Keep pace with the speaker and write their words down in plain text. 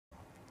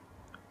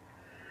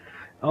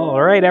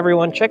All right,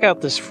 everyone, check out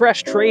this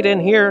fresh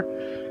trade-in here.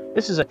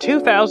 This is a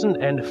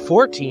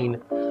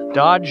 2014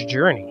 Dodge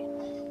Journey.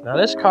 Now,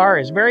 this car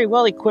is very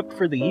well equipped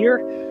for the year,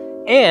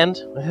 and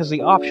it has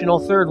the optional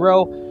third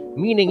row,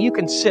 meaning you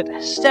can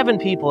sit 7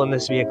 people in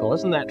this vehicle.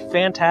 Isn't that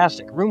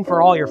fantastic? Room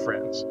for all your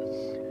friends.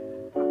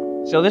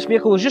 So this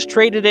vehicle was just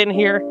traded in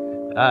here.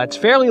 It's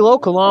fairly low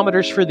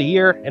kilometers for the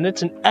year, and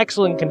it's in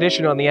excellent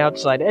condition on the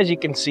outside. As you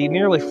can see,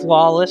 nearly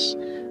flawless.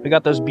 We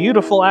got those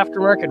beautiful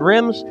aftermarket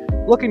rims,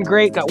 looking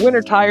great. Got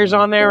winter tires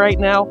on there right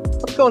now.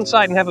 Let's go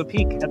inside and have a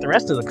peek at the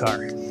rest of the car.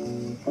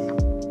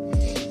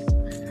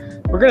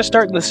 We're going to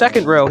start in the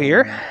second row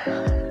here.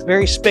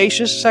 Very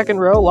spacious second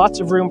row, lots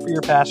of room for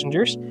your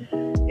passengers.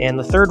 And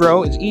the third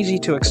row is easy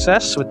to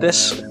access with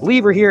this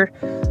lever here.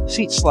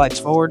 Seat slides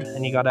forward,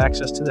 and you got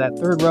access to that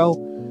third row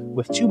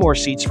with 2 more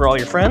seats for all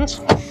your friends.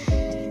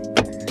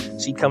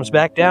 Seat comes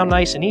back down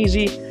nice and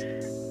easy.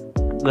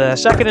 The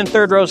second and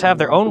third rows have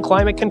their own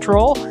climate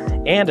control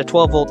and a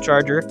 12-volt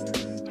charger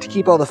to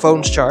keep all the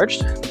phones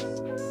charged.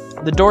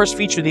 The doors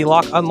feature the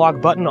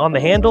lock-unlock button on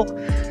the handle.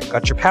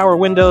 Got your power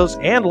windows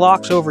and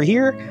locks over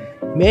here.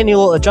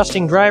 Manual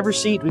adjusting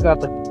driver's seat. We got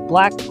the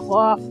black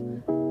cloth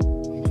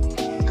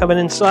coming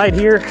inside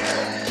here.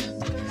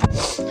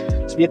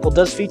 This vehicle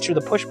does feature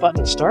the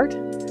push-button start,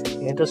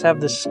 and it does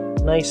have this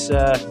nice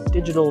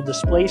digital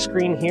display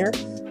screen here.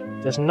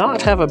 Does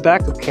not have a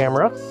backup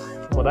camera,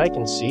 from what I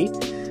can see,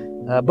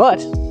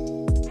 but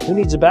who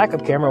needs a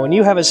backup camera when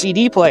you have a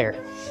CD player?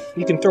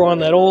 You can throw on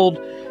that old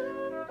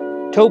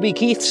Toby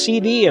Keith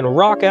CD and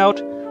rock out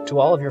to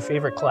all of your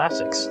favorite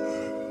classics.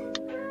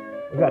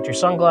 We got your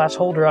sunglass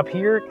holder up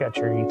here, got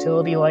your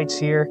utility lights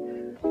here,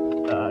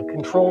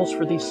 controls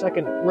for the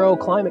second row,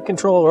 climate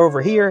control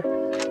over here.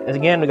 And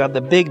again, we got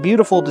the big,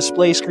 beautiful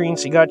display screen,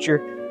 so you got your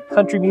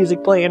country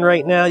music playing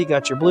right now, you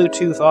got your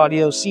Bluetooth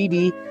audio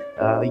CD.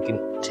 You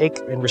can take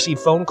and receive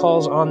phone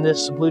calls on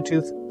this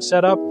Bluetooth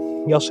setup.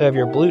 You also have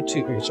your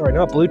Bluetooth, sorry,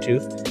 not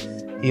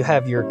Bluetooth. You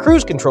have your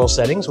cruise control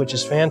settings, which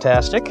is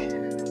fantastic.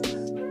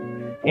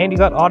 And you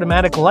got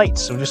automatic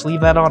lights, so just leave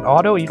that on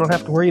auto. You don't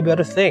have to worry about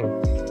a thing.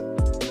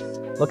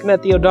 Looking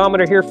at the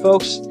odometer here,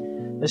 folks,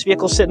 this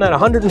vehicle's sitting at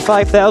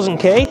 105,000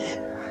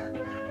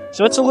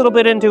 So it's a little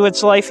bit into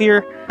its life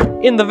here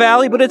in the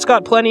valley, but it's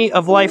got plenty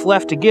of life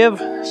left to give.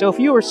 So if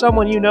you or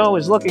someone you know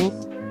is looking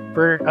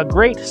for a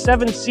great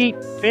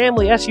 7-seat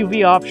family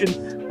SUV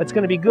option that's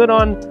going to be good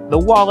on the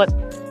wallet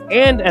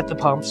and at the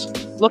pumps,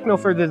 look no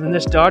further than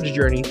this Dodge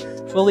Journey,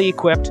 fully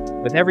equipped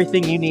with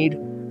everything you need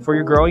for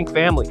your growing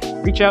family.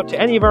 Reach out to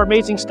any of our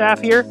amazing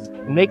staff here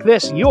and make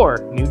this your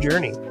new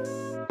journey.